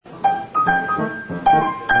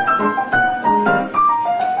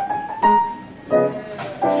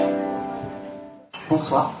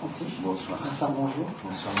Bonsoir, Francis. Bonsoir. Bonsoir, bonjour.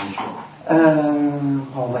 Bonsoir, bonjour.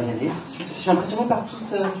 Bon, on va y aller. Je suis impressionné par toute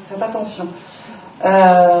cette attention.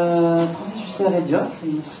 Francis Huster-Hédios, c'est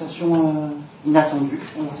une association inattendue,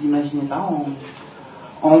 on ne vous imaginait pas,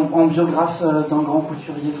 en biographe d'un grand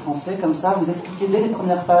couturier français, comme ça, vous expliquez dès les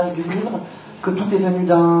premières pages du livre que tout est venu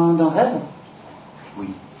d'un rêve. Oui,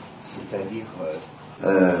 c'est-à-dire,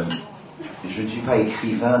 je ne suis pas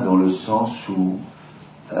écrivain dans le sens où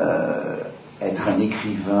être un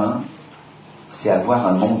écrivain, c'est avoir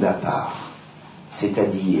un monde à part,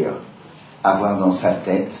 c'est-à-dire avoir dans sa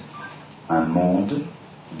tête un monde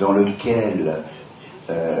dans lequel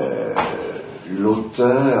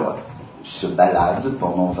l'auteur se balade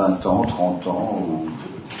pendant 20 ans, 30 ans, ou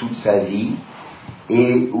toute sa vie,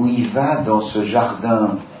 et où il va dans ce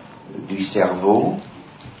jardin du cerveau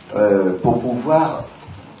pour pouvoir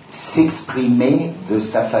s'exprimer de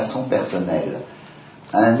sa façon personnelle.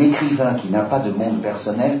 Un écrivain qui n'a pas de monde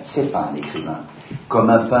personnel, c'est pas un écrivain. Comme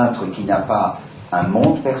un peintre qui n'a pas un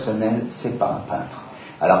monde personnel, c'est pas un peintre.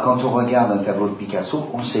 Alors quand on regarde un tableau de Picasso,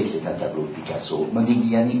 on sait que c'est un tableau de Picasso.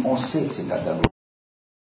 Modigliani, on sait que c'est un tableau.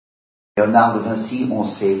 Léonard de Vinci, on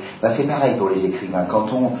sait. C'est pareil pour les écrivains. Quand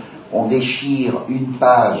on déchire une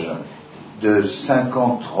page de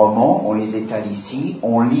 50 romans, on les étale ici,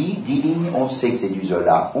 on lit 10 lignes, on sait que c'est du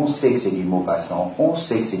Zola, on sait que c'est du Maupassant, on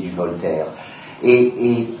sait que c'est du Voltaire.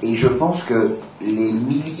 Et je pense que les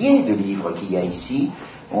milliers de livres qu'il y a ici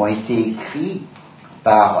ont été écrits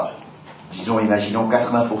par, disons, imaginons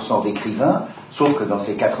 80% d'écrivains, sauf que dans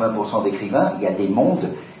ces 80% d'écrivains, il y a des mondes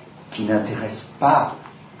qui n'intéressent pas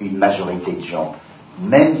une majorité de gens,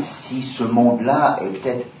 même si ce monde-là est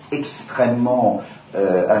peut-être extrêmement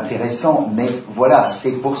intéressant, mais voilà,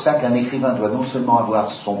 c'est pour ça qu'un écrivain doit non seulement avoir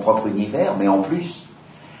son propre univers, mais en plus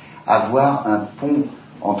avoir un pont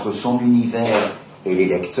entre son univers et les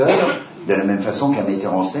lecteurs, de la même façon qu'un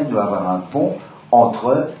metteur en scène doit avoir un pont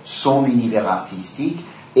entre son univers artistique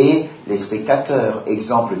et les spectateurs.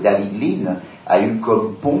 Exemple, David Lean a eu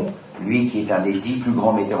comme pont, lui qui est un des 10 plus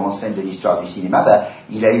grands metteurs en scène de l'histoire du cinéma,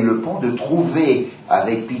 il a eu le pont de trouver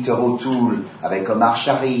avec Peter O'Toole, avec Omar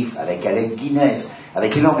Sharif, avec Alec Guinness,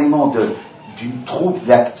 avec énormément d'une troupe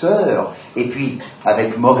d'acteurs, et puis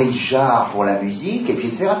avec Maurice Jarre pour la musique, et puis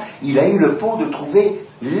etc. Il a eu le pont de trouver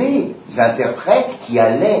les interprètes qui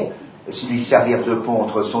allaient lui servir de pont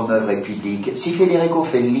entre son œuvre et le public. Si Federico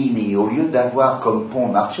Fellini, au lieu d'avoir comme pont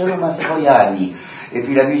Marcello Mastroianni, et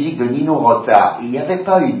puis la musique de Nino Rota, il n'y avait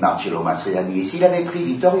pas eu de Marcello Mastroianni, et s'il avait pris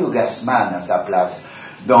Vittorio Gassman à sa place,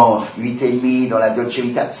 dans 8,5, dans la Dolce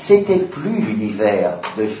Vita, c'était plus l'univers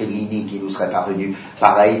de Fellini qui nous serait parvenu.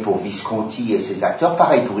 Pareil pour Visconti et ses acteurs,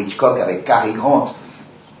 pareil pour Hitchcock avec Cary Grant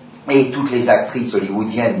et toutes les actrices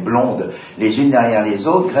hollywoodiennes blondes, les unes derrière les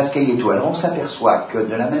autres, Grace Kelly et tout. Alors on s'aperçoit que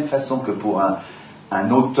de la même façon que pour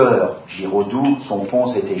un auteur, Giraudoux, son pont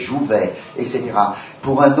c'était Jouvet, etc.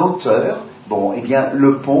 Pour un auteur,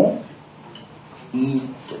 le pont,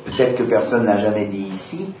 peut-être que personne n'a jamais dit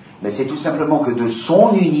ici, mais c'est tout simplement que de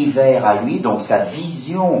son univers à lui, donc sa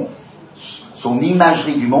vision, son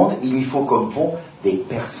imagerie du monde, il lui faut comme pont des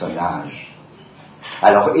personnages.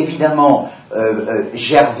 Alors évidemment,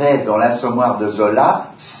 Gervaise dans l'Assommoir de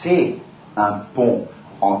Zola, c'est un pont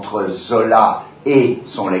entre Zola et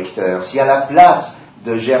son lecteur. Si à la place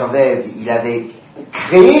de Gervaise, il avait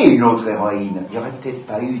créé une autre héroïne, il n'y aurait peut-être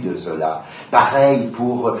pas eu de Zola. Pareil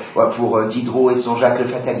pour Diderot et son Jacques le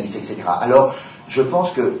Fataliste, etc. Alors, je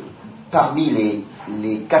pense que parmi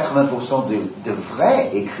les 80% de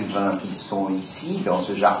vrais écrivains qui sont ici, dans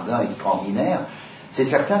ce jardin extraordinaire, c'est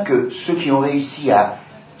certain que ceux qui ont réussi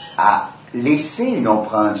à laisser une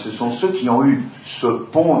empreinte, ce sont ceux qui ont eu ce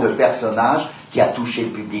pont de personnages qui a touché le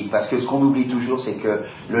public. Parce que ce qu'on oublie toujours, c'est que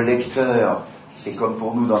le lecteur, c'est comme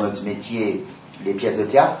pour nous dans notre métier, les pièces de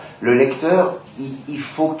théâtre, le lecteur, il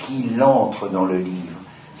faut qu'il entre dans le livre.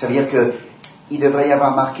 Ça veut dire qu'il devrait y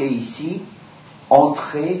avoir marqué ici,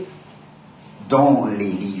 entrer dans les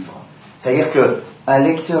livres. C'est-à-dire qu'un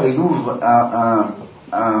lecteur, il ouvre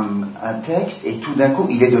un texte et tout d'un coup,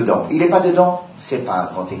 il est dedans. Il n'est pas dedans, c'est pas un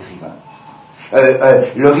grand écrivain.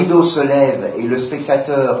 Le rideau se lève et le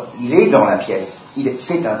spectateur, il est dans la pièce.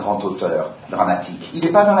 C'est un grand auteur dramatique. Il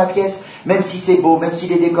n'est pas dans la pièce, même si c'est beau, même si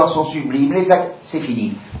les décors sont sublimes, les actes, c'est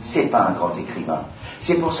fini. C'est pas un grand écrivain.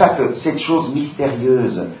 C'est pour ça que cette chose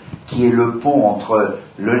mystérieuse qui est le pont entre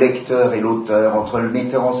le lecteur et l'auteur, entre le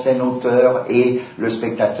metteur en scène auteur et le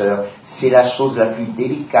spectateur, c'est la chose la plus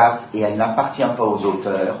délicate et elle n'appartient pas aux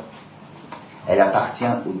auteurs, elle appartient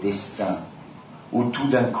au destin, où tout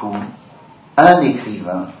d'un coup, un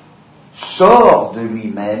écrivain sort de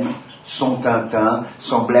lui-même son Tintin,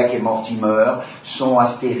 son Black et Mortimer, son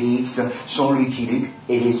Astérix, son Lucky Luke,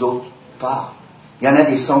 et les autres pas. Il y en a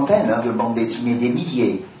des centaines de bandes dessinées, des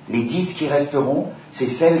milliers. Les 10 qui resteront, c'est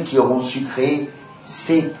celles qui auront su créer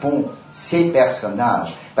ces ponts, ces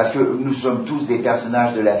personnages. Parce que nous sommes tous des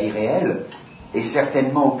personnages de la vie réelle, et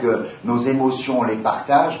certainement que nos émotions, on les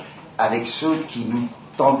partage avec ceux qui nous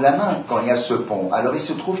tendent la main quand il y a ce pont. Alors il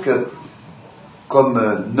se trouve que,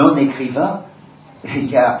 comme non-écrivain,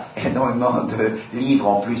 il y a énormément de livres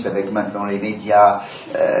en plus avec maintenant les médias,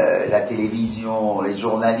 la télévision, les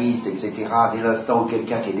journalistes, etc. Dès l'instant où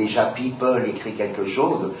quelqu'un qui est déjà people écrit quelque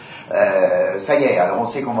chose, ça y est, alors on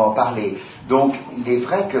sait qu'on va en parler. Donc il est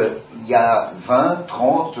vrai qu'il y a 20,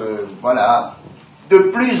 30, voilà, de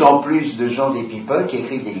plus en plus de gens des people qui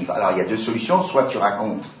écrivent des livres. Alors il y a deux solutions, soit tu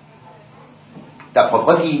racontes ta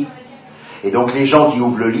propre vie, et donc les gens qui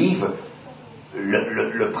ouvrent le livre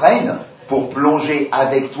le prennent pour plonger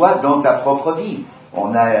avec toi dans ta propre vie.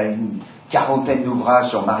 On a une quarantaine d'ouvrages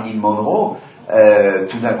sur Marilyn Monroe,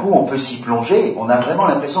 tout d'un coup on peut s'y plonger, on a vraiment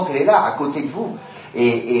l'impression qu'elle est là, à côté de vous.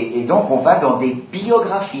 Et donc on va dans des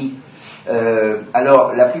biographies.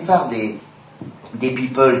 Alors la plupart des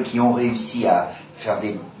people qui ont réussi à faire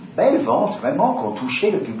des belles ventes, vraiment, qui ont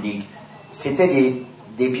touché le public, c'était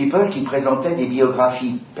des people qui présentaient des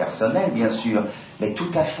biographies personnelles, bien sûr, mais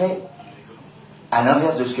tout à fait à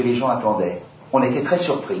l'inverse de ce que les gens attendaient. On était très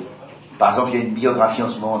surpris. Par exemple, il y a une biographie en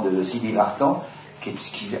ce moment de Sylvie Vartan qui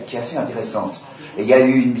est assez intéressante. Et il y a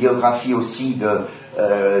eu une biographie aussi de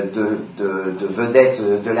vedettes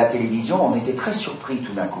de la télévision. On était très surpris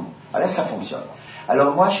tout d'un coup. Alors là, ça fonctionne.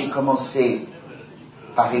 Alors moi, j'ai commencé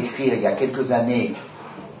par écrire il y a quelques années,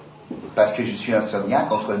 parce que je suis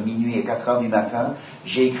insomniaque, entre minuit et 4 heures du matin.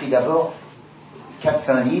 J'ai écrit d'abord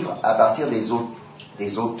 4-5 livres à partir des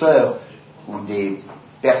auteurs ou des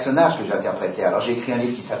personnages que j'interprétais. Alors j'ai écrit un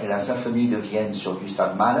livre qui s'appelait La Symphonie de Vienne sur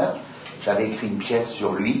Gustav Mahler. J'avais écrit une pièce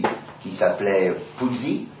sur lui qui s'appelait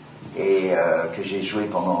Puzzi et que j'ai joué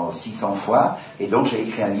pendant 600 fois. Et donc j'ai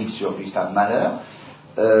écrit un livre sur Gustav Mahler,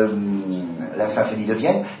 La Symphonie de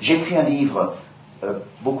Vienne. J'ai écrit un livre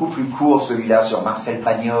beaucoup plus court, celui-là, sur Marcel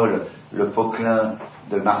Pagnol, le Poquelin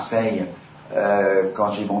de Marseille, quand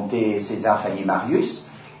j'ai monté César Fanny-Marius,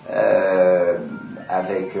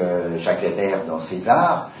 avec Jacques Weber dans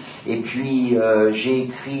César. Et puis j'ai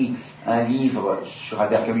écrit un livre sur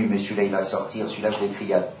Albert Camus, mais celui-là il va sortir, celui-là je l'ai écrit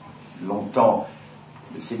il y a longtemps,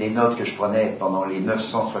 c'est des notes que je prenais pendant les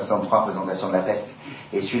 963 présentations de la peste,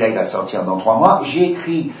 et celui-là il va sortir dans 3 mois. J'ai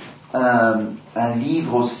écrit un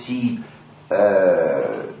livre aussi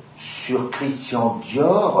sur Christian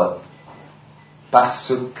Dior,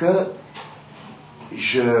 parce que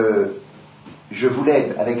je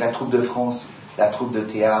voulais, avec la troupe de France, la troupe de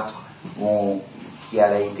théâtre qui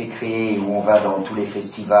avait été créée, où on va dans tous les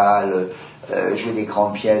festivals, jouer des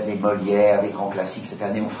grandes pièces, des Molières, des grands classiques. Cette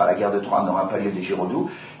année, on fera la guerre de Troie, on n'aura pas lieu de Giraudoux.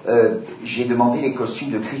 J'ai demandé les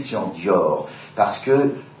costumes de Christian Dior, parce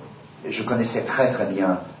que je connaissais très très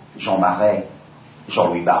bien Jean Marais,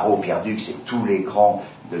 Jean-Louis Barrault, Pierre Dux et tous les grands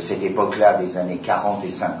de cette époque-là, des années 40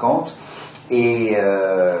 et 50. Et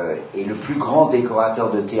le plus grand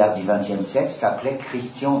décorateur de théâtre du XXe siècle s'appelait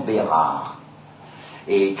Christian Bérard.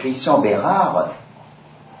 Et Christian Bérard,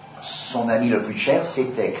 son ami le plus cher,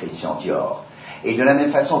 c'était Christian Dior. Et de la même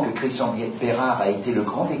façon que Christian Bérard a été le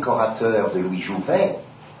grand décorateur de Louis Jouvet,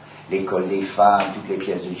 l'École des femmes, toutes les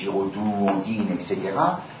pièces de Giraudoux, Ondine, etc.,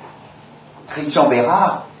 Christian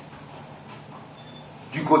Bérard,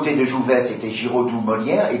 du côté de Jouvet, c'était Giraudoux,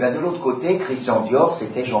 Molière, et bien de l'autre côté, Christian Dior,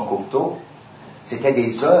 c'était Jean Cocteau. C'était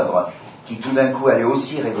des œuvres qui tout d'un coup allaient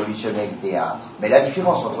aussi révolutionner le théâtre. Mais la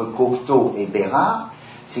différence entre Cocteau et Bérard,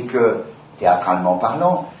 c'est que, théâtralement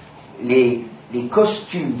parlant, les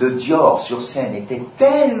costumes de Dior sur scène étaient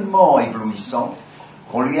tellement éblouissants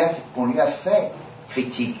qu'on lui a fait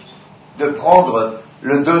critique de prendre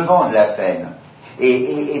le devant de la scène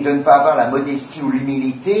et de ne pas avoir la modestie ou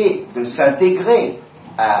l'humilité de s'intégrer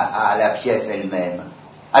à la pièce elle-même.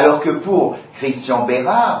 Alors que pour Christian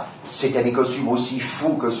Bérard, c'était des costumes aussi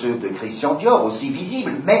fous que ceux de Christian Dior, aussi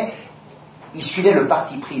visibles, mais il suivait le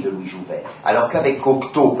parti pris de Louis Jouvet. Alors qu'avec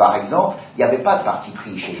Cocteau, par exemple, il n'y avait pas de parti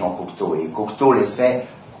pris chez Jean Cocteau, et Cocteau laissait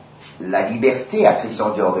la liberté à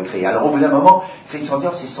Christian Dior de créer. Alors au bout d'un moment, Christian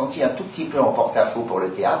Dior s'est senti un tout petit peu en porte-à-faux pour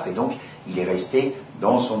le théâtre, et donc il est resté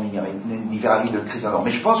dans son univers à lui de Christian Dior.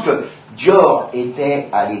 Mais je pense que Dior était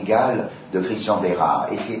à l'égal de Christian Bérard,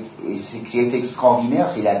 et ce qui est extraordinaire,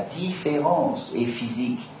 c'est la différence, et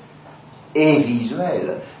physique, et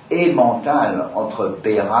visuelle, et mentale, entre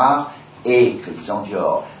Bérard et Christian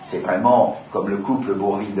Dior. C'est vraiment comme le couple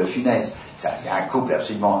Bourvil de Funès. Ça, c'est un couple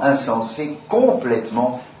absolument insensé,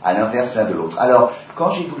 complètement à l'inverse l'un de l'autre. Alors, quand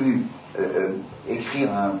j'ai voulu écrire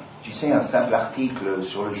un simple article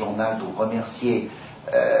sur le journal pour remercier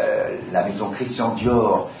la maison Christian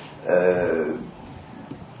Dior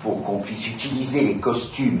pour qu'on puisse utiliser les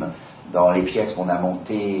costumes dans les pièces qu'on a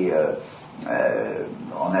montées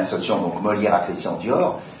en associant donc Molière à Christian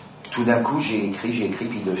Dior, tout d'un coup j'ai écrit,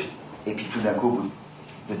 et puis tout d'un coup, au bout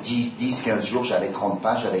de 10-15 jours, j'avais 30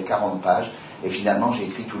 pages, j'avais 40 pages, et finalement j'ai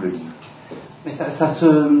écrit tout le livre. Mais ça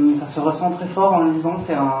se ressent très fort en le lisant,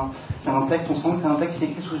 c'est un texte, on sent que c'est un texte qui est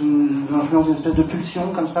écrit sous l'influence d'une espèce de pulsion,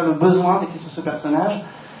 comme ça, le besoin d'écrire sur ce personnage.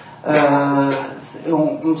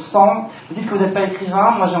 On sent, vous dites que vous n'êtes pas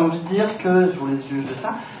écrivain, moi j'ai envie de dire que, je vous laisse juge de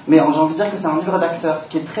ça, mais j'ai envie de dire que c'est un livre d'acteur. Ce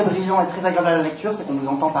qui est très brillant et très agréable à la lecture, c'est qu'on vous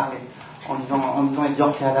entend parler. En lisant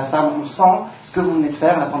Dior qui est à la femme, on sent ce que vous venez de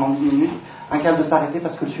faire là pendant 10 minutes, incapable de s'arrêter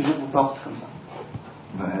parce que le sujet vous porte comme ça.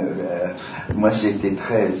 Moi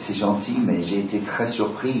c'est gentil, mais j'ai été très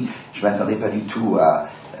surpris. Je ne m'attendais pas du tout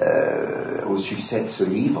au succès de ce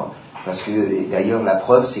livre, parce que d'ailleurs la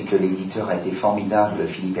preuve c'est que l'éditeur a été formidable,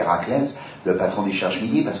 Philippe Héraclès, le patron du Cherche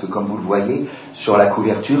Midi, parce que comme vous le voyez, sur la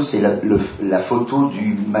couverture, c'est la photo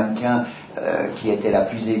du mannequin qui était la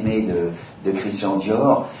plus aimée de Christian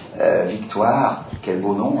Dior, Victoire, quel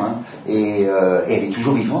beau nom, hein, et elle est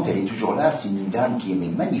toujours vivante, elle est toujours là, c'est une dame qui est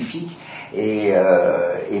magnifique, et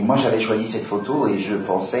moi j'avais choisi cette photo et je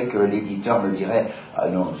pensais que l'éditeur me dirait « Ah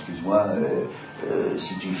non, excuse-moi,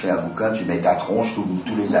 si tu fais un bouquin, tu mets ta tronche,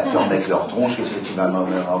 tous les acteurs mettent leur tronche, qu'est-ce que tu vas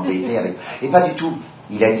m'embêter avec ?» Et pas du tout.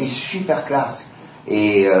 Il a été super classe.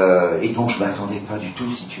 Et donc je ne m'attendais pas du tout,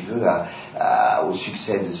 si tu veux, au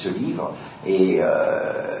succès de ce livre. Et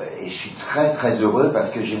je suis très très heureux parce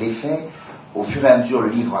que je l'ai fait au fur et à mesure. Le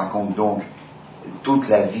livre raconte donc toute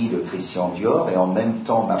la vie de Christian Dior et en même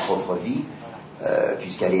temps ma propre vie,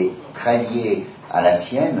 puisqu'elle est très liée à la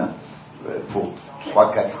sienne pour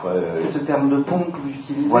 3-4... C'est ce terme de pont que vous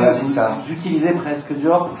utilisez. Voilà, c'est ça. Vous utilisez presque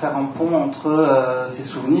Dior pour faire un pont entre ces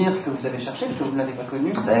souvenirs que vous avez cherchés, parce que vous ne l'avez pas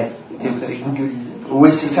connu, et vous avez googlisé.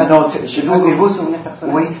 Oui, c'est ça. Non, et vos souvenirs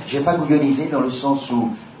personnels. Oui, j'ai pas googlisé dans le sens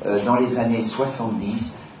où, dans les années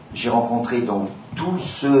 70, j'ai rencontré donc tous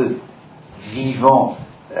ceux vivants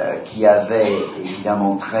qui avaient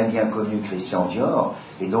évidemment très bien connu Christian Dior,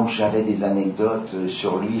 et donc j'avais des anecdotes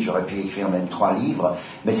sur lui, j'aurais pu écrire même 3 livres,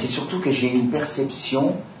 mais c'est surtout que j'ai une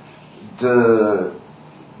perception de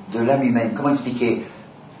l'âme humaine. Comment expliquer ?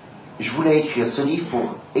 Je voulais écrire ce livre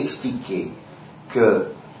pour expliquer que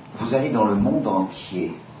vous allez dans le monde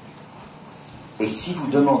entier, et si vous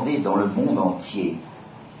demandez dans le monde entier,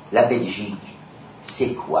 la Belgique,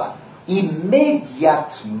 c'est quoi ?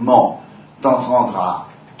 Immédiatement, t'entendras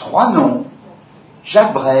 3 noms,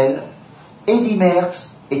 Jacques Brel, Eddy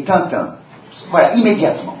Merckx et Tintin. Voilà,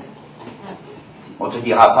 immédiatement. On ne te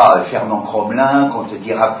dira pas Fernand Crommelin, qu'on ne te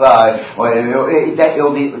dira pas...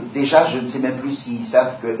 déjà, je ne sais même plus s'ils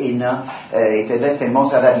savent que Hénin était bête tellement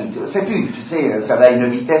ça va vite. C'est plus, tu sais, ça va à une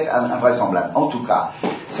vitesse invraisemblable. En tout cas,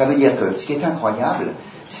 ça veut dire que ce qui est incroyable,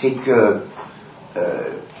 c'est que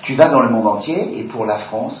tu vas dans le monde entier, et pour la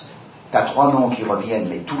France, tu as 3 noms qui reviennent,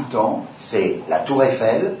 mais tout le temps, c'est la Tour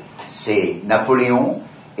Eiffel, c'est Napoléon,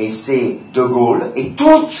 et c'est De Gaulle, et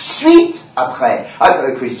tout de suite après,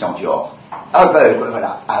 Christian Dior.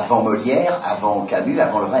 Voilà, avant Molière, avant Camus,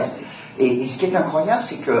 avant le reste. Et ce qui est incroyable,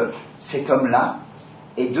 c'est que cet homme-là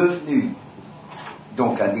est devenu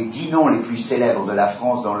donc un des 10 noms les plus célèbres de la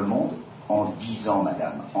France dans le monde en 10 ans,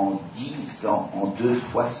 madame. En 10 ans, en 2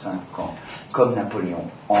 fois 5 ans. Comme Napoléon,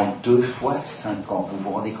 en 2 fois 5 ans. Vous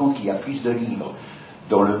vous rendez compte qu'il y a plus de livres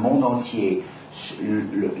dans le monde entier.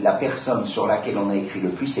 La personne sur laquelle on a écrit le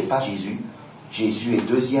plus, c'est pas Jésus. Jésus est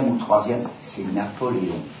 2e ou 3e, c'est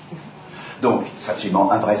Napoléon. Donc, c'est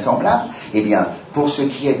absolument invraisemblable. Eh bien, pour ce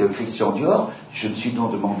qui est de Christian Dior, je me suis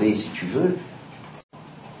donc demandé, si tu veux,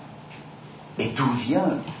 mais d'où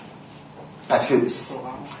vient ? Parce que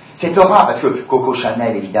cette aura, parce que Coco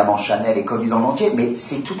Chanel, évidemment, Chanel est connu dans le monde entier, mais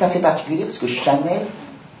c'est tout à fait particulier parce que Chanel,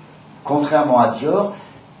 contrairement à Dior,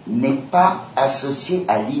 n'est pas associé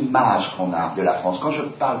à l'image qu'on a de la France. Quand je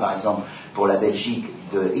parle, par exemple, pour la Belgique,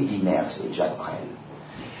 de Eddy Merckx et Jacques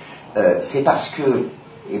Brel, c'est parce que,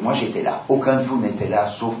 et moi j'étais là, aucun de vous n'était là,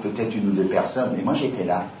 sauf peut-être 1 ou 2 personnes, mais moi j'étais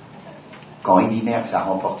là, quand Eddy Merckx a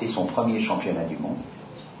remporté son premier championnat du monde.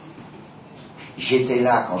 J'étais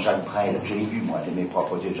là quand Jacques Brel, je l'ai vu moi de mes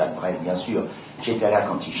propres yeux, Jacques Brel bien sûr, j'étais là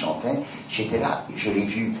quand il chantait, j'étais là, je l'ai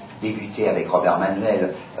vu débuter avec Robert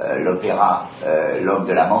Manuel, l'opéra L'homme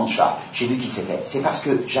de la Mancha, j'ai vu qui c'était. C'est parce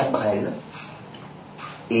que Jacques Brel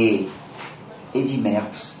et Eddy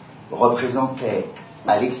Merckx représentaient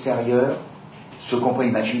à l'extérieur ce qu'on peut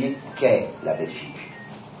imaginer qu'est la Belgique.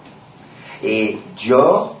 Et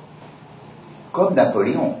Dior, comme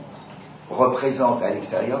Napoléon, représente à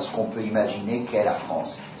l'extérieur ce qu'on peut imaginer qu'est la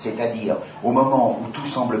France. C'est-à-dire, au moment où tout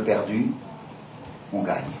semble perdu, on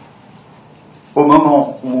gagne. Au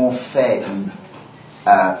moment où on fait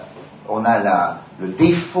on a le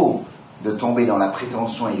défaut de tomber dans la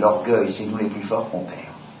prétention et l'orgueil, c'est nous les plus forts, on perd.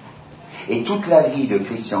 Et toute la vie de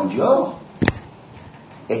Christian Dior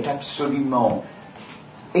est absolument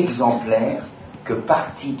exemplaire, que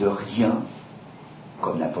parti de rien,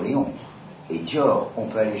 comme Napoléon. Et Dior, on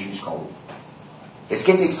peut aller jusqu'en haut. Et ce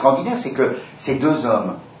qui est extraordinaire, c'est que ces deux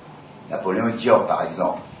hommes, Napoléon et Dior par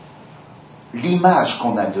exemple, l'image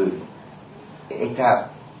qu'on a d'eux est à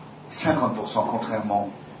 50% contrairement,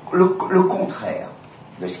 le contraire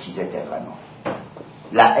de ce qu'ils étaient vraiment.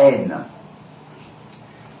 La haine,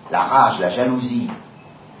 la rage, la jalousie,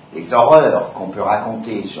 les horreurs qu'on peut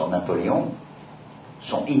raconter sur Napoléon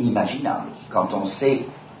sont inimaginables quand on sait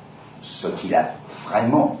ce qu'il a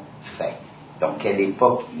vraiment fait, dans quelle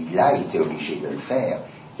époque il a été obligé de le faire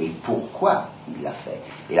et pourquoi il l'a fait.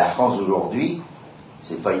 Et la France aujourd'hui,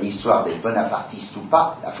 c'est pas une histoire d'être bonapartiste ou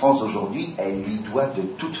pas, la France aujourd'hui, elle lui doit de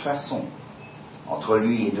toute façon, entre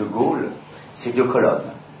lui et De Gaulle, c'est deux colonnes.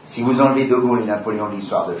 Si vous enlevez De Gaulle et Napoléon de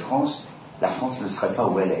l'histoire de France, la France ne serait pas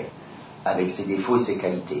où elle est, avec ses défauts et ses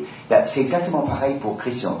qualités. C'est exactement pareil pour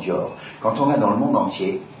Christian Dior. Quand on va dans le monde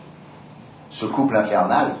entier, ce couple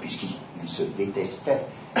infernal, puisqu'ils se détestaient,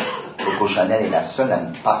 Coco Chanel est la seule à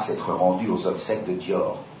ne pas s'être rendue aux obsèques de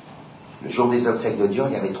Dior. Le jour des obsèques de Dior,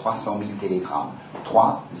 il y avait 300 000 télégrammes.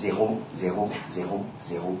 3 0 0 0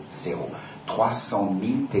 0 0. 300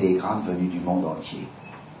 000 télégrammes venus du monde entier.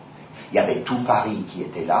 Il y avait tout Paris qui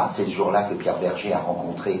était là. C'est ce jour-là que Pierre Berger a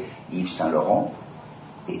rencontré Yves Saint-Laurent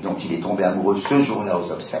et dont il est tombé amoureux ce jour-là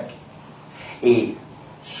aux obsèques. Et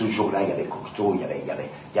ce jour-là, il y avait Cocteau, il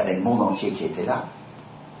y avait le monde entier qui était là.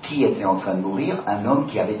 Qui était en train de mourir? Un homme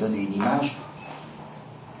qui avait donné une image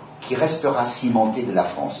qui restera cimentée de la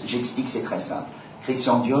France. J'explique, c'est très simple.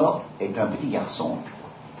 Christian Dior est un petit garçon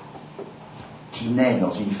qui naît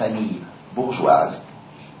dans une famille bourgeoise,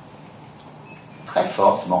 très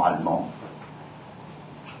forte moralement,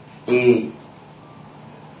 et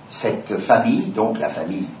cette famille, donc la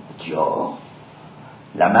famille Dior,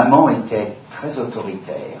 la maman était très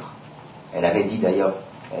autoritaire. Elle avait dit d'ailleurs,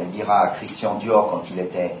 elle dira à Christian Dior quand il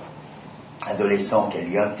était adolescent qu'elle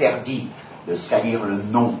lui interdit de salir le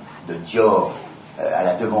nom de Dior à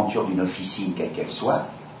la devanture d'une officine quelle qu'elle soit.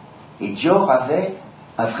 Et Dior avait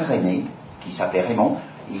un frère aîné qui s'appelait Raymond.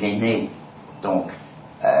 Il est né donc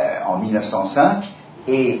en 1905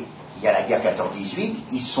 et il y a la guerre 14-18.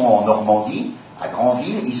 Ils sont en Normandie, à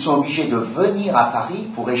Granville. Ils sont obligés de venir à Paris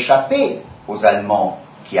pour échapper aux Allemands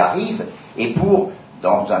qui arrivent et pour,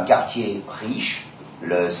 dans un quartier riche,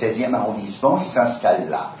 le 16e arrondissement, ils s'installent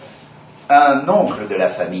là. Un oncle de la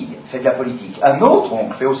famille fait de la politique. Un autre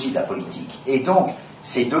oncle fait aussi de la politique. Et donc,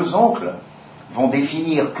 ces deux oncles vont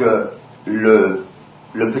définir que le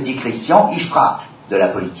petit Christian, il fera de la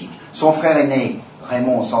politique. Son frère aîné,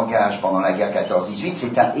 Raymond, s'engage pendant la guerre 14-18.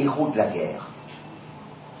 C'est un héros de la guerre.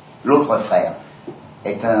 L'autre frère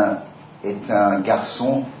est un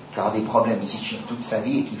garçon qui aura des problèmes psychiques toute sa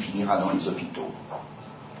vie et qui finira dans les hôpitaux.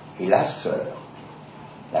 Et la sœur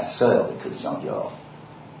de Christian Dior,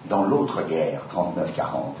 dans l'autre guerre,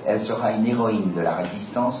 39-40, elle sera une héroïne de la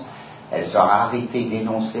résistance, elle sera arrêtée,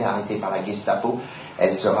 dénoncée, arrêtée par la Gestapo,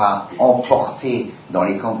 elle sera emportée dans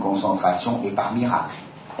les camps de concentration et par miracle,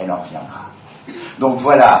 elle en reviendra. Donc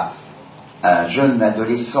voilà, un jeune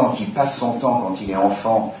adolescent qui passe son temps quand il est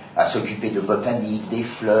enfant à s'occuper de botanique, des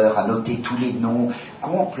fleurs, à noter tous les noms,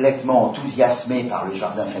 complètement enthousiasmé par le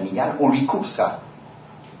jardin familial, on lui coupe ça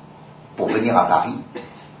pour venir à Paris.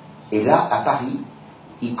 Et là, à Paris,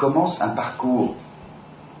 il commence un parcours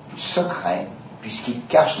secret, puisqu'il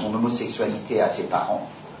cache son homosexualité à ses parents.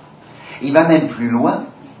 Il va même plus loin,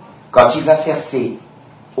 quand il va faire ses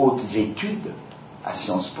hautes études à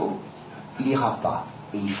Sciences Po, il n'ira pas.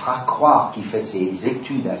 Et il fera croire qu'il fait ses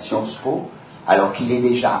études à Sciences Po, alors qu'il est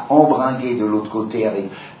déjà embringué de l'autre côté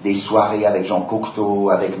avec des soirées avec Jean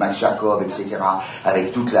Cocteau, avec Max Jacob, etc.,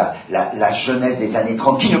 avec toute la jeunesse des années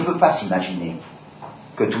 30, qui ne peut pas s'imaginer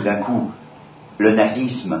que tout d'un coup, le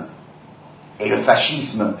nazisme et le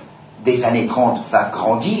fascisme des années 30 va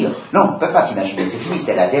grandir. Non, on ne peut pas s'imaginer, c'est fini,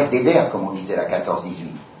 c'était la der des der, comme on disait la 14-18.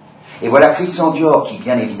 Et voilà Christian Dior qui,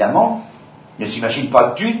 bien évidemment, ne s'imagine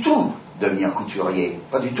pas du tout devenir couturier,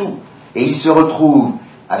 pas du tout. Et il se retrouve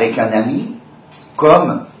avec un ami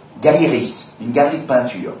comme galériste, une galerie de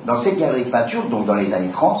peinture. Dans cette galerie de peinture, donc dans les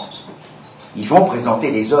années 30, Ils vont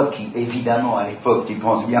présenter des œuvres qui, évidemment, à l'époque, tu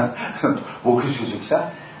penses bien, bon, qu'est-ce que c'est que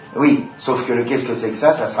ça? Oui, sauf que qu'est-ce que c'est que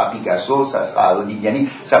ça? Ça sera Picasso, ça sera Modigliani,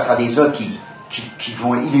 ça sera des œuvres qui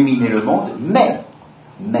vont illuminer le monde,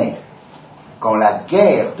 mais, quand la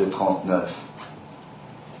guerre de 39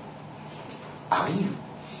 arrive,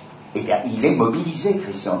 eh bien, il est mobilisé,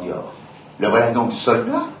 Christian Dior. Le voilà donc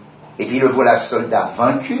soldat, et puis le voilà soldat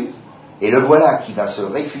vaincu, et le voilà qui va se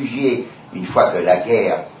réfugier une fois que la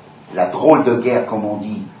guerre, la drôle de guerre, comme on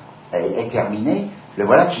dit, est terminée. Le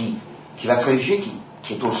voilà qui va se réfugier,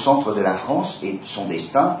 qui est au centre de la France, et son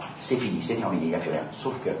destin, c'est fini, c'est terminé, il n'y a plus rien.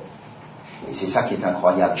 Sauf que, et c'est ça qui est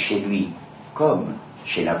incroyable chez lui, comme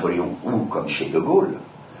chez Napoléon, ou comme chez De Gaulle,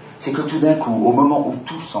 c'est que tout d'un coup, au moment où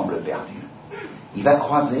tout semble perdu, il va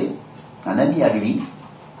croiser un ami à lui,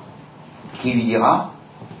 qui lui dira,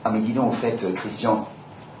 ah mais dis donc, au fait, Christian,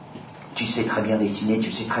 tu sais très bien dessiner,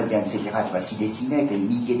 tu sais très bien, etc. Parce qu'il dessinait des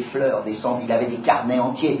milliers de fleurs, des cendres, il avait des carnets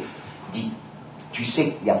entiers. Il dit, tu sais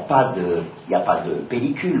qu'il n'y a pas de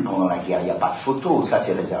pellicule pendant la guerre, il n'y a pas de photos, ça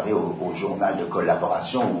c'est réservé au journal de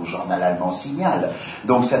collaboration ou au journal allemand Signal.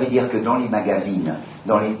 Donc ça veut dire que dans les magazines,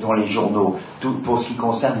 dans les journaux, tout pour ce qui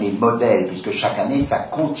concerne les modèles, puisque chaque année ça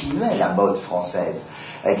continuait la mode française,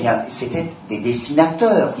 eh bien c'était des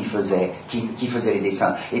dessinateurs qui faisaient les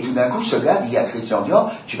dessins. Et tout d'un coup ce gars dit à Christian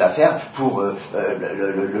Dior, tu vas faire pour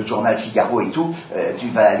le journal Figaro et tout, tu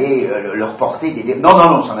vas aller leur porter des...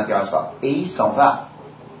 Non, ça m'intéresse pas. Et il s'en va.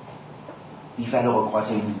 Il va le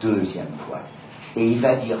recroiser une deuxième fois. Et il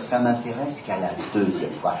va dire, ça m'intéresse qu'à la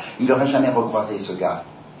deuxième fois. Il n'aurait jamais recroisé ce gars.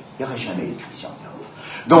 Il n'y aurait jamais eu Christian Dior.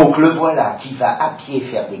 Donc le voilà qui va à pied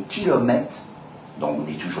faire des kilomètres, donc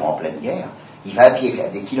on est toujours en pleine guerre, il va à pied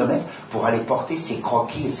faire des kilomètres pour aller porter ses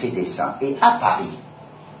croquis et ses dessins. Et à Paris,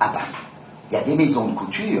 il y a des maisons de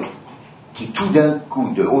couture qui tout d'un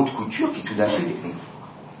coup, de haute couture, qui tout d'un coup, mais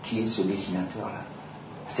qui est ce dessinateur-là?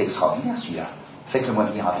 C'est extraordinaire celui-là. Faites-le-moi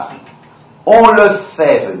venir à Paris. On le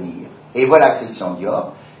fait venir. Et voilà Christian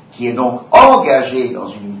Dior, qui est donc engagé dans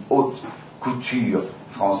une haute couture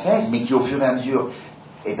française, mais qui au fur et à mesure,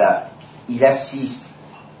 il assiste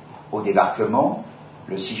au débarquement,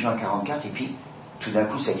 le 6 juin 1944, et puis tout d'un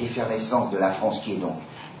coup cette effervescence de la France qui est donc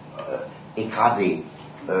écrasée.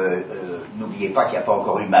 N'oubliez pas qu'il n'y a pas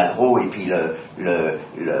encore eu Malraux, et puis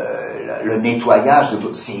le nettoyage de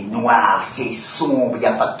tout. C'est noir, c'est sombre, il n'y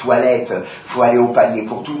a pas de toilette, il faut aller au palier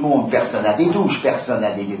pour tout le monde, personne n'a des douches, personne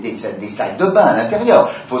n'a des salles de bain à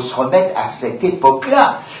l'intérieur. Il faut se remettre à cette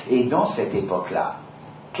époque-là. Et dans cette époque-là,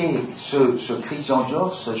 ce Christian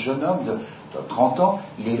Dior, ce jeune homme de 30 ans,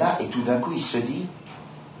 il est là et tout d'un coup il se dit,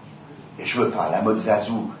 et je veux pas, la mode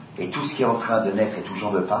Zazou et tout ce qui est en train de naître et tout,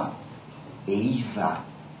 j'en veux pas, et il va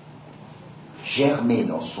germer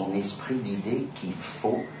dans son esprit l'idée qu'il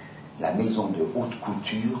faut la maison de haute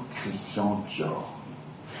couture Christian Dior.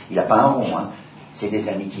 Il n'a pas un rond, hein. C'est des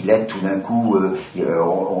amis qui l'aident, tout d'un coup,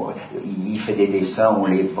 il fait des dessins, on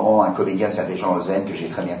les vend. Un comédien qui s'appelle Jean Ozen, que j'ai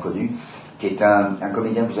très bien connu, qui est un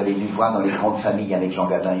comédien que vous avez dû voir dans Les Grandes Familles avec Jean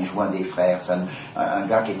Gabin, il joue un des frères, c'est un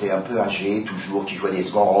gars qui était un peu âgé, toujours, qui jouait des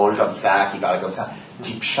second rôles comme ça, qui parlait comme ça,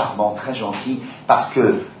 type charmant, très gentil, parce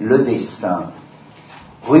que le destin,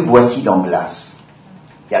 rue Boissy d'Anglas,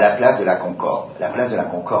 il y a la place de la Concorde. La place de la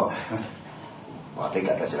Concorde, vous vous rappelez que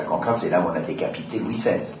la place de la Concorde, c'est là où on a décapité Louis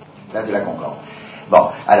XVI, place de la Concorde. Bon,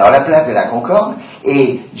 alors la place de la Concorde,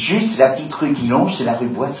 et juste la petite rue qui longe, c'est la rue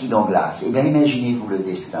Boissy d'Anglas. Eh bien, imaginez-vous le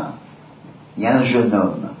destin. Il y a un jeune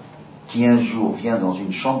homme qui un jour vient dans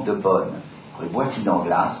une chambre de bonne, rue Boissy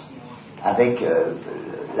d'Anglas, avec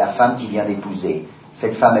la femme qu'il vient d'épouser.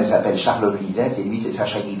 Cette femme, elle s'appelle Charlotte Lisès, et lui, c'est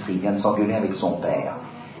Sacha Guitry, il vient de s'engueuler avec son père.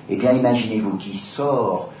 Eh bien, imaginez-vous qu'il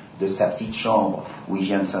sort de sa petite chambre où il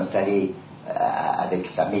vient de s'installer avec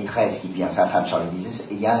sa maîtresse, qui devient sa femme, Charlotte Lisès,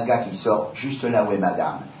 et il y a un gars qui sort juste là où est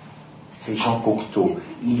madame. C'est Jean Cocteau.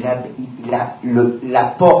 La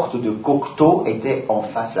porte de Cocteau était en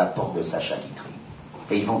face de la porte de Sacha Guitry.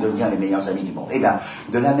 Et ils vont devenir les meilleurs amis du monde. Eh bien,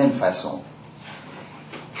 de la même façon,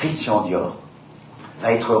 Christian Dior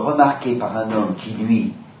va être remarqué par un homme qui,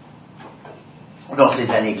 lui, dans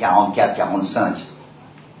ces années 44-45,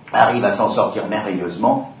 arrive à s'en sortir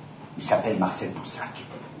merveilleusement. Il s'appelle Marcel Boussac.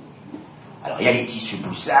 Alors, il y a les tissus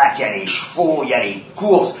Boussac, il y a les chevaux, il y a les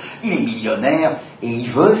courses, il est millionnaire, et il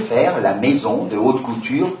veut faire la maison de haute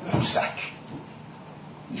couture Boussac.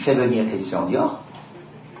 Il fait venir Christian Dior,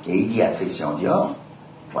 et il dit à Christian Dior,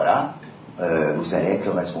 voilà, vous allez être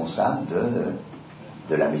le responsable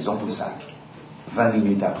de la maison Boussac. 20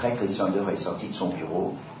 minutes après, Christian Dior est sorti de son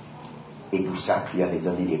bureau, et Boussac lui avait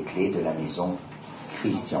donné les clés de la maison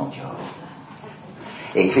Christian Dior.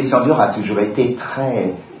 Et Christian Dior a toujours été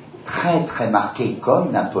très, très, très marqué,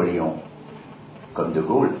 comme Napoléon, comme De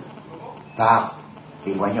Gaulle, par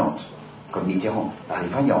les voyantes, comme Mitterrand, par les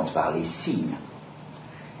voyantes, par les signes.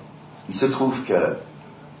 Il se trouve que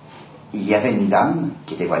il y avait une dame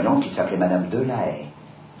qui était voyante qui s'appelait Madame Delahaye.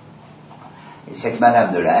 Et cette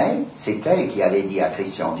Madame Delahaye, c'est elle qui avait dit à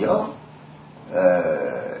Christian Dior,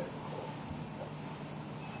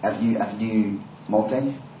 avenue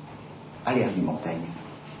Montaigne, allez avenue Montaigne.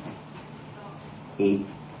 Et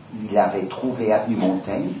il avait trouvé avenue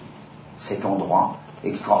Montaigne, cet endroit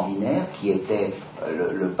extraordinaire qui était,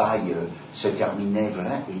 le bail se terminait,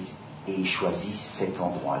 voilà, et il choisit cet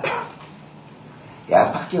endroit-là. Et à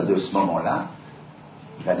partir de ce moment-là,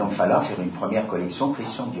 il va donc falloir faire une première collection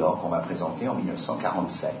Christian Dior qu'on va présenter en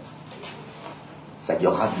 1947. Ça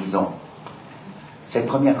durera 10 ans. Cette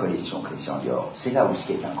première collection Christian Dior, c'est là où ce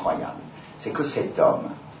qui est incroyable, c'est que cet homme,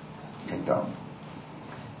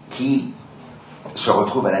 qui se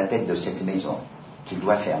retrouve à la tête de cette maison, qu'il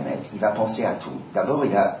doit faire naître, il va penser à tout. D'abord,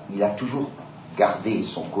 il a toujours gardé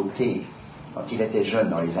son côté, quand il était jeune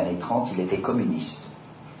dans les années 30, il était communiste.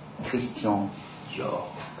 Christian Dior.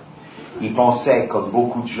 Il pensait, comme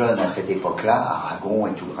beaucoup de jeunes à cette époque-là, Aragon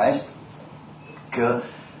et tout le reste, que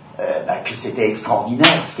c'était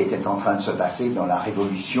extraordinaire ce qui était en train de se passer dans la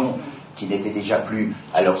révolution, qui n'était déjà plus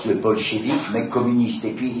à leurs yeux bolchevique, mais communiste.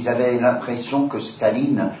 Et puis ils avaient l'impression que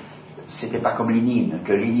Staline, c'était pas comme Lénine,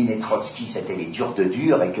 que Lénine et Trotsky c'était les durs de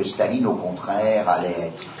durs, et que Staline au contraire allait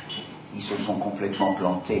être. Ils se sont complètement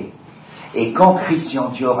plantés. Et quand Christian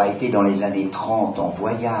Dior a été dans les années 30 en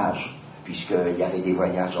voyage, puisqu'il y avait des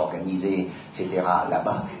voyages organisés, etc.,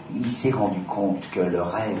 là-bas, il s'est rendu compte que le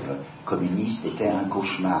rêve communiste était un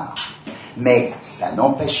cauchemar. Mais ça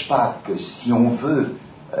n'empêche pas que si on veut,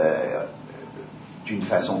 d'une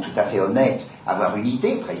façon tout à fait honnête, avoir une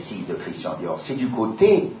idée précise de Christian Dior, c'est du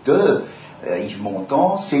côté de Yves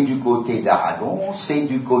Montand, c'est du côté d'Aragon, c'est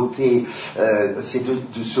du côté, c'est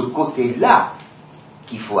de ce côté-là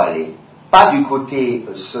qu'il faut aller. Pas du côté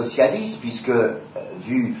socialiste, puisque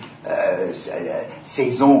vu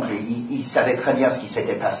ses oncles, ils savaient très bien ce qui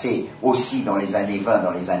s'était passé aussi dans les années 20,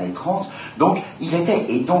 dans les années 30. Donc, il était,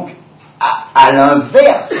 et donc, à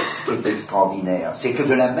l'inverse, ce qui est extraordinaire, c'est que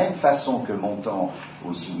de la même façon que Montand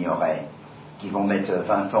ou Signoret, qui vont mettre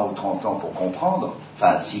 20 ans ou 30 ans pour comprendre,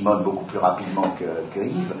 enfin Simone beaucoup plus rapidement que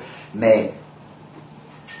Yves, mais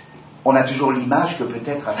on a toujours l'image que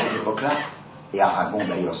peut-être à cette époque-là, et Aragon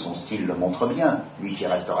d'ailleurs son style le montre bien, lui qui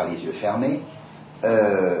restera les yeux fermés,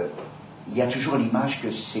 il y a toujours l'image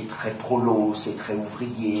que c'est très prolo, c'est très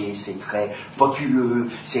ouvrier, c'est très populeux,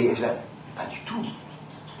 c'est pas du tout.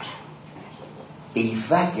 Et il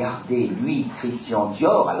va garder, lui, Christian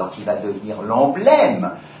Dior, alors qu'il va devenir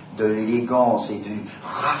l'emblème de l'élégance et du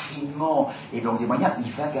raffinement, et donc des moyens,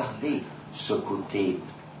 il va garder ce côté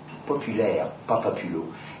populaire, pas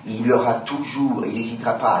populo. Il aura toujours, il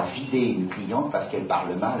n'hésitera pas à vider une cliente parce qu'elle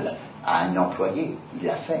parle mal à un employé, il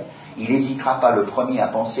l'a fait. Il n'hésitera pas le premier à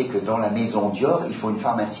penser que dans la maison Dior, il faut une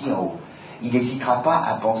pharmacie en haut. Il n'hésitera pas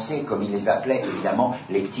à penser, comme il les appelait évidemment,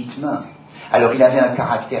 les petites mains. Alors il avait un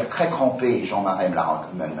caractère très trempé, Jean Marais me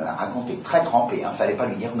l'a raconté, très trempé, hein, fallait pas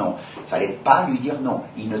lui dire non. Fallait pas lui dire non.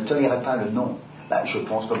 Il ne tolérait pas le non. Je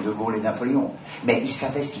pense comme De Gaulle et Napoléon. Mais il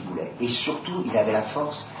savait ce qu'il voulait. Et surtout, il avait la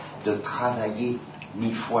force de travailler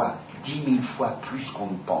 1000 fois, 10 000 fois plus qu'on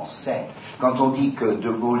ne pensait. Quand on dit que De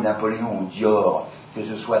Gaulle, Napoléon ou Dior, que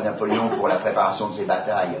ce soit Napoléon pour la préparation de ses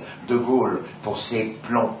batailles, De Gaulle pour ses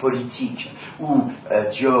plans politiques, ou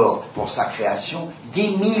Dior pour sa création, des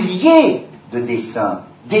milliers de dessins,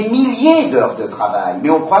 des milliers d'heures de travail. Mais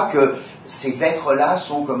on croit que ces êtres-là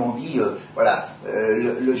sont, comme on dit,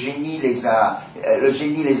 le génie les a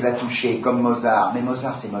touchés, comme Mozart. Mais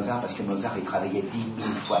Mozart, c'est Mozart parce que Mozart, il travaillait 10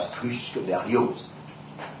 000 fois plus que Berlioz.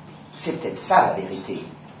 C'est peut-être ça la vérité.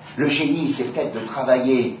 Le génie, c'est peut-être de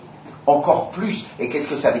travailler encore plus. Et qu'est-ce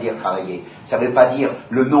que ça veut dire travailler? Ça ne veut pas dire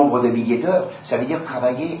le nombre de milliers d'heures, ça veut dire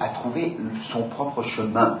travailler à trouver son propre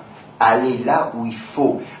chemin, à aller là où il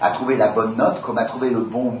faut, à trouver la bonne note comme à trouver le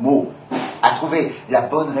bon mot, à trouver la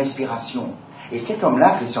bonne respiration. Et cet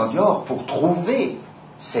homme-là, Christian Dior, pour trouver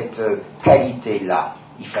cette qualité-là,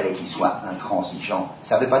 il fallait qu'il soit intransigeant.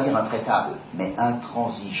 Ça ne veut pas dire intraitable, mais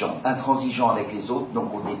intransigeant. Intransigeant avec les autres,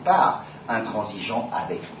 donc au départ, intransigeant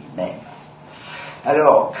avec lui-même.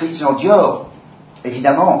 Alors, Christian Dior,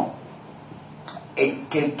 évidemment, est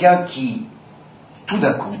quelqu'un qui, tout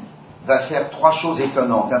d'un coup, va faire 3 choses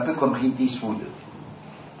étonnantes, un peu comme Clint Eastwood.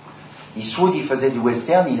 Eastwood, il faisait du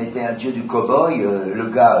western, il était un dieu du cow-boy, le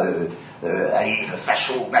gars, allez, le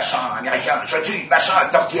facho, machin, américain, je tue, machin,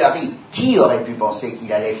 Tortillari. Qui aurait pu penser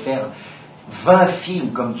qu'il allait faire 20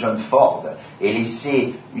 films comme John Ford et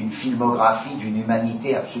laisser une filmographie d'une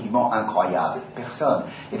humanité absolument incroyable? Personne.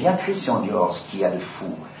 Eh bien, Christian Dior, ce qu'il y a de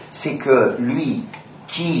fou, c'est que lui,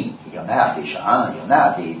 il y en a déjà, il y en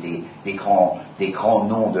a des grands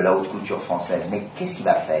noms de la haute couture française, mais qu'est-ce qu'il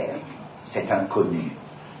va faire, cet inconnu?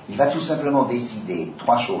 Il va tout simplement décider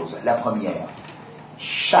 3 choses. La première,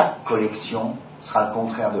 chaque collection sera le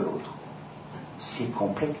contraire de l'autre. C'est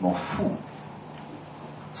complètement fou.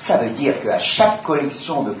 Ça veut dire qu'à chaque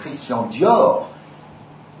collection de Christian Dior,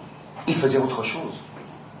 il faisait autre chose.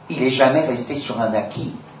 Il n'est jamais resté sur un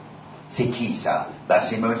acquis. C'est qui ça?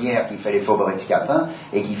 C'est Molière qui fait les Faubourg Scapin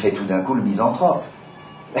et qui fait tout d'un coup le misanthrope.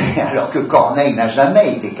 Alors que Corneille n'a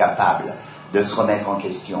jamais été capable de se remettre en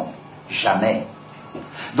question. Jamais.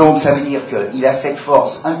 Donc ça veut dire qu'il a cette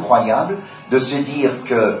force incroyable de se dire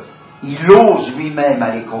qu'il ose lui-même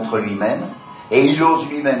aller contre lui-même et il ose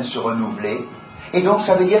lui-même se renouveler. Et donc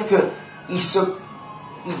ça veut dire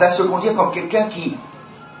qu'il va se conduire comme quelqu'un qui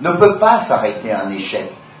ne peut pas s'arrêter à un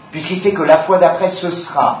échec, puisqu'il sait que la fois d'après, ce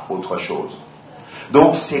sera autre chose.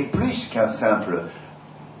 Donc c'est plus qu'un simple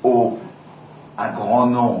un grand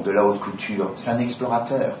nom de la haute couture, c'est un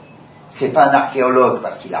explorateur. C'est pas un archéologue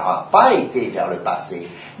parce qu'il n'aura pas été vers le passé,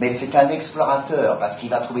 mais c'est un explorateur parce qu'il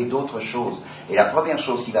va trouver d'autres choses. Et la première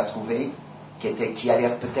chose qu'il va trouver, qui a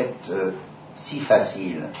l'air peut-être si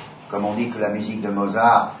facile, comme on dit que la musique de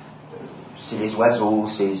Mozart, c'est les oiseaux,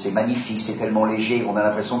 c'est magnifique, c'est tellement léger, on a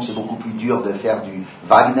l'impression que c'est beaucoup plus dur de faire du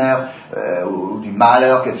Wagner ou du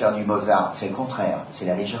Mahler que de faire du Mozart. C'est le contraire, c'est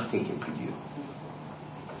la légèreté qui est plus dure.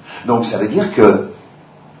 Donc ça veut dire que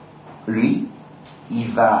lui,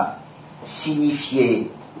 il va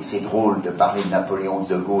signifier, et c'est drôle de parler de Napoléon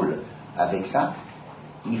de Gaulle avec ça,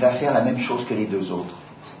 il va faire la même chose que les 2 autres,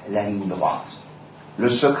 la ligne droite. Le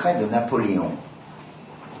secret de Napoléon,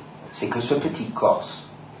 c'est que ce petit Corse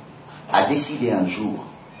a décidé un jour,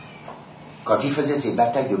 quand il faisait ses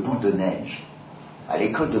batailles de boules de neige à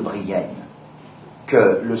l'école de Brienne,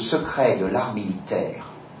 que le secret de l'art militaire,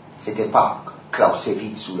 c'était pas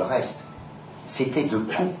Clausewitz ou le reste, c'était de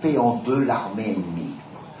couper en 2 l'armée ennemie.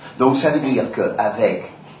 Donc ça veut dire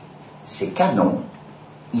qu'avec ses canons,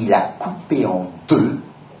 il a coupé en 2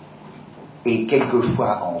 et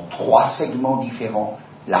quelquefois en 3 segments différents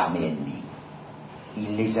l'armée ennemie.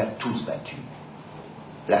 Il les a tous battus.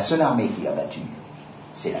 La seule armée qu'il a battue,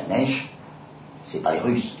 c'est la neige, c'est pas les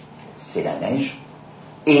Russes, c'est la neige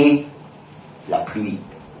et la pluie.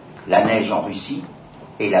 La neige en Russie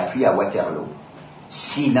et la pluie à Waterloo.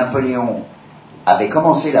 Si Napoléon avait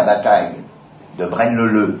commencé la bataille de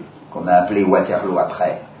Braine-l'Alleud, qu'on a appelé Waterloo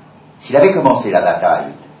après, s'il avait commencé la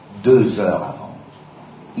bataille 2 heures avant,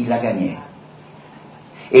 il la gagnait.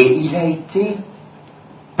 Et il a été,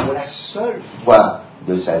 pour la seule fois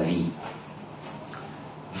de sa vie,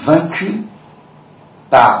 vaincu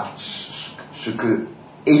par ce que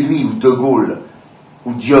et lui ou De Gaulle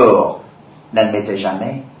ou Dior n'admettait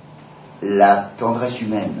jamais, la tendresse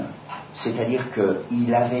humaine. C'est-à-dire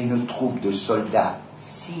qu'il avait une troupe de soldats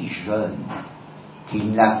si jeunes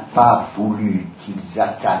qu'il n'a pas voulu qu'ils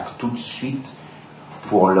attaquent tout de suite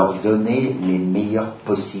pour leur donner les meilleures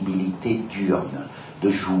possibilités diurnes, de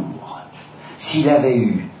jour. S'il avait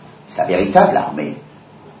eu sa véritable armée,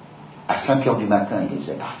 à 5 heures du matin, il les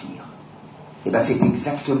faisait partir. Et bien c'est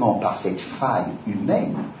exactement par cette faille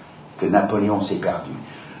humaine que Napoléon s'est perdu.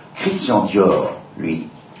 Christian Dior, lui,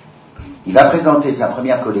 il va présenter sa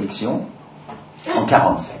première collection en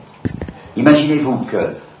 1947. Imaginez-vous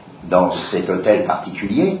que dans cet hôtel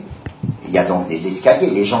particulier, il y a donc des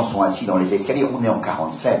escaliers, les gens sont assis dans les escaliers, on est en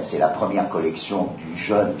 1947, c'est la première collection du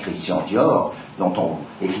jeune Christian Dior, dont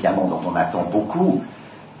on attend beaucoup,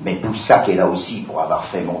 mais Boussac est là aussi pour avoir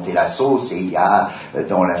fait monter la sauce, et il y a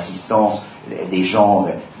dans l'assistance des gens,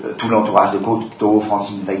 tout l'entourage de Cocteau,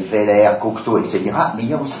 Francine Weisweller, Cocteau, etc., mais il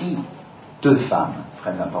y a aussi 2 femmes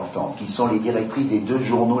très importantes, qui sont les directrices des 2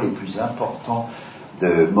 journaux les plus importants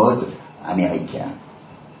de mode américains.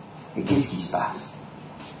 Et qu'est-ce qui se passe?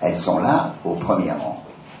 Elles sont là au premier rang.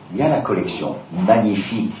 Il y a la collection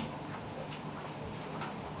magnifique.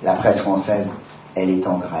 La presse française, elle est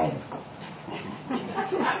en grève.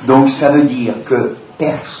 Donc ça veut dire que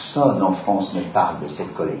personne en France ne parle de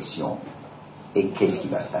cette collection. Et qu'est-ce qui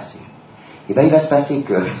va se passer? Eh bien, il va se passer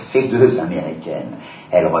que ces 2 Américaines,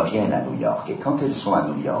 elles reviennent à New York. Et quand elles sont à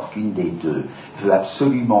New York, une des 2 veut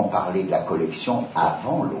absolument parler de la collection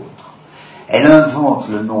avant l'autre. Elle invente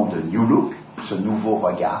le nom de New Look, ce nouveau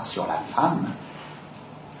regard sur la femme,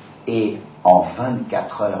 et En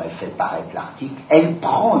 24 heures, elle fait paraître l'article. Elle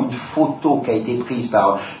prend une photo qui a été prise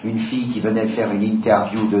par une fille qui venait faire une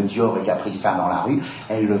interview de Dior et qui a pris ça dans la rue.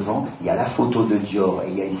 Elle le vend. Il y a la photo de Dior et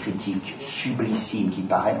il y a une critique sublissime qui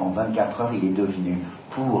paraît. En 24 heures, il est devenu,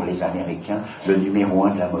 pour les Américains, le numéro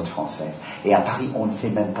 1 de la mode française. Et à Paris, on ne sait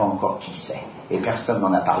même pas encore qui c'est. Et personne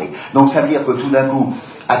n'en a parlé. Donc ça veut dire que tout d'un coup,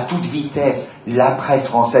 à toute vitesse, la presse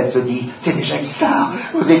française se dit « c'est déjà une star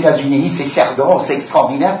aux États-Unis, c'est Cerdan, c'est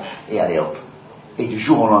extraordinaire ». Et allez hop. Et du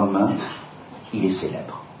jour au lendemain, il est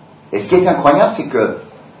célèbre. Et ce qui est incroyable, c'est que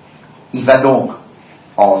il va donc,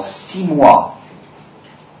 en 6 mois,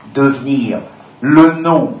 devenir le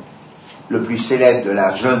nom le plus célèbre de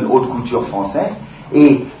la jeune haute couture française.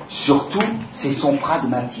 Et surtout, c'est son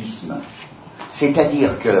pragmatisme.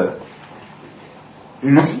 C'est-à-dire que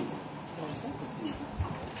lui...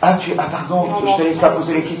 pardon, je te laisse pas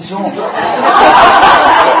poser les questions.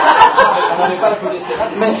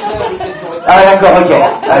 D'accord, ok.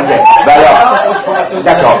 Bah alors,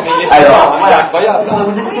 d'accord. Alors, incroyable.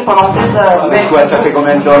 Vous écoutez pendant 16 heures. Mais quoi, ça fait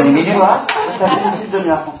combien de temps, 10 minutes? Ça fait une petite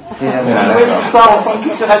demi-heure, je pense. Vous jouez ce soir au centre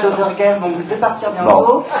culturel d'Overgame, donc vous devez partir bientôt.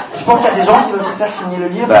 Bon. Je pense qu'il y a des gens qui veulent se faire signer le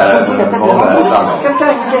livre. Surtout, il y a peut-être des gens qui veulent dire si quelqu'un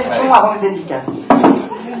a une question avant le dédicace.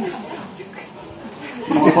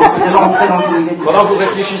 Pendant que vous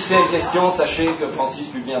réfléchissez à une question, sachez que Francis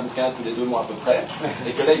publie un bouquin tous les 2 mois à peu près,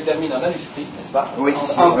 et que là il termine un manuscrit, n'est-ce pas? Oui,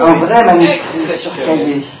 un vrai manuscrit sur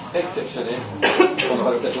cahier. Exceptionnel. On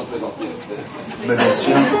aura l'occasion de présenter. Bien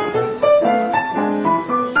sûr.